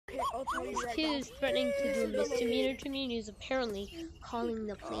I'll tell you This right kid now. is threatening to do a misdemeanor to me, and he's apparently calling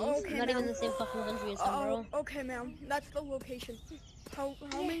the police. Okay, I'm not even in ma'am. the same fucking country as him, bro. Okay, ma'am. That's the location. How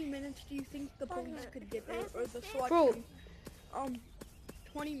many minutes do you think the police could get there, or the SWAT Bro. team?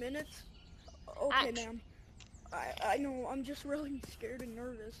 20 minutes? Okay, ma'am. I know, I'm just really scared and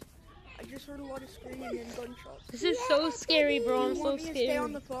nervous. I just heard a lot of screaming and gunshots. This is so scary, bro. I'm You so want me to stay on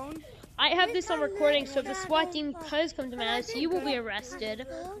scared. the phone? I have this on recording, so if the SWAT team does come to my house, you will be arrested.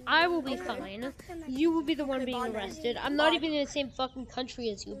 I will be fine. You will be the one being arrested. I'm not even in the same fucking country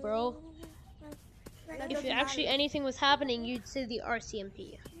as you, bro. If actually anything was happening, you'd say the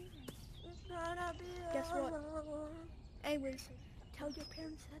RCMP. Guess what? Anyways, tell your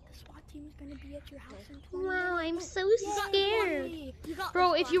parents that the SWAT team is gonna be at your house in 20 minutes. Wow, I'm so scared.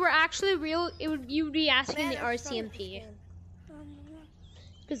 Bro, if you were actually real, you'd be asking the RCMP.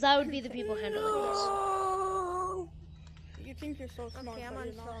 Because that would be the people handling this. You think you're so smart, Okay, I'm but on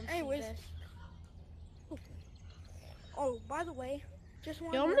you're not. phone. Anyways. Oh, by the way, just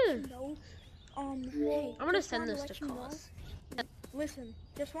want Yo, to I'm let gonna- you know. Hey, I'm gonna just send wanted this let to you know- Cos. Listen,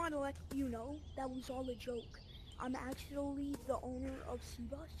 just wanted to let you know that was all a joke. I'm actually the owner of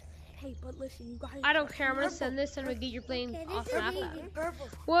Seabus. Hey, but listen, you guys. I don't care. I'm gonna send this and we'll get your plane off AppLab. Purple.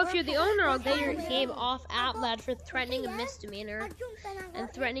 Well, if you're the owner, I'll get your game off AppLab for threatening a misdemeanor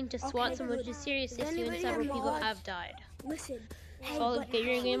and threatening to SWAT someone, which is serious issue, and several people have died. Listen. Hey, So I'll but get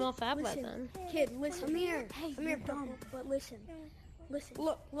your hey, game off AppLab listen, then. Kid, listen. Come here. Hey, Come you're here, dumb, but listen. Listen.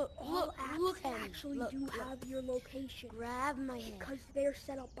 Look, All apps look at me. actually Look, do look. have your location. Grab my hand. Because they're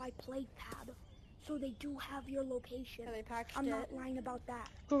set up by PlateTab. So they do have your location. Yeah, they packaged I'm it. not lying about that.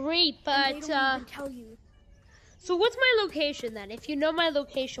 Great, And but they don't even tell you. so what's my location then? If you know my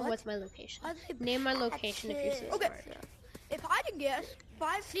location, What? what's my location? Why they Name my packaged location if you're so it? Okay. smart. If I had to guess,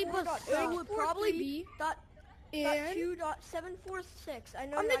 5.4.2 would probably be in. .2.746. I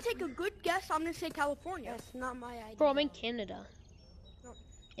know. I'm gonna take a good guess. I'm gonna say California. That's not my idea. Bro, I'm in Canada. No.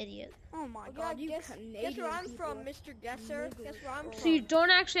 Idiot. Oh my Oh, God, yeah, you guess Canadian where I'm people. from, Mr. Guesser. Guess where I'm So from. you don't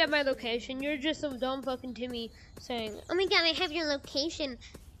actually have my location. You're just some dumb fucking Timmy saying, "Oh my God, I have your location."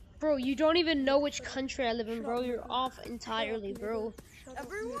 Bro, you don't even know which country I live in, bro. You're off entirely, bro.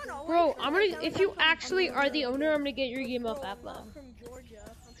 Everyone always Bro, says I'm I gonna. sound If like you I'm actually from are the Georgia. owner, I'm gonna get your game off Bro, I'm AppLab. not from Georgia.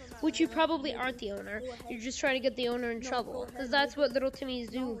 I'm from Which you Atlanta. probably aren't the owner. You're just trying to get the owner in No, trouble, go because ahead, that's nigger. what little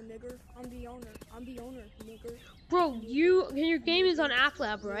Timmys No, do. nigger. I'm the owner. I'm the owner, nigger. Bro, your game is on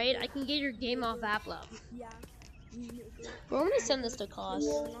AppLab, right? I can get your game off AppLab. Yeah. Nigger. Bro, I'm gonna send this to Cos.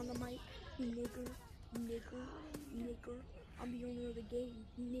 On the mic. Nigger. Nigger. Nigger. I'm the owner of the game.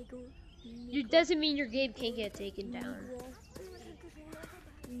 Nigger. It doesn't mean your game can't get taken down.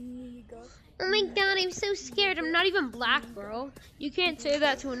 Nigger. Oh my God, I'm so scared. I'm not even black, bro. You can't say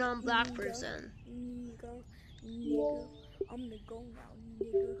that to a non-black person. Nigger. Nigger. I'm the go now,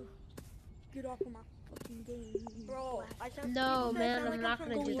 nigger. Get off of my fucking game. you Bro, black. No, man, I'm not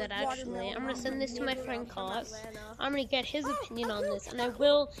gonna do that actually. I'm gonna send this to my friend Cos. I'm gonna get his opinion on this, and I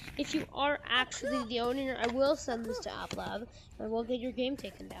will, if you are actually the owner, I will send this to AppLab, and we'll get your game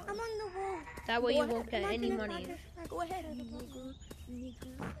taken down. I'm on the wall. That way you won't get any money. Go ahead. Nigger.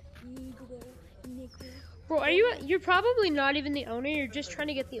 Nigger. Nigger. Nigger. Bro, you're probably not even the owner, you're just trying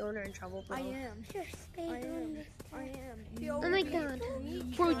to get the owner in trouble, bro. I am. I am. I am. Oh my God.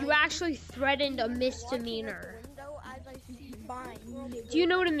 Bro, you actually threatened a misdemeanor. Fine. Do you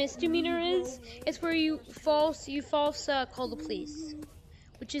know what a misdemeanor is? It's where you false call the police,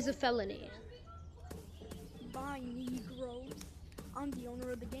 which is a felony. Bye, Negro. I'm the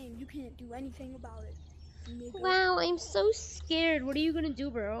owner of the game. You can't do anything about it. Nigger. Wow, I'm so scared. What are you gonna do,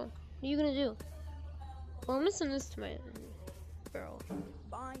 bro? What are you gonna do? Well, I'm gonna send this to my bro.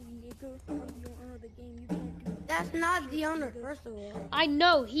 Bye, nigger. I'm the owner of the game. You can't do that. That's not the owner, first of all. I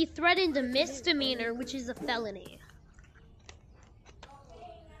know, he threatened a misdemeanor, which is a felony.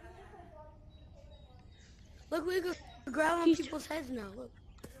 Look, we could grab on He's- people's heads now. Look.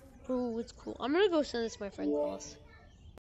 Bro, it's cool. I'm gonna go send this to my friend Cos.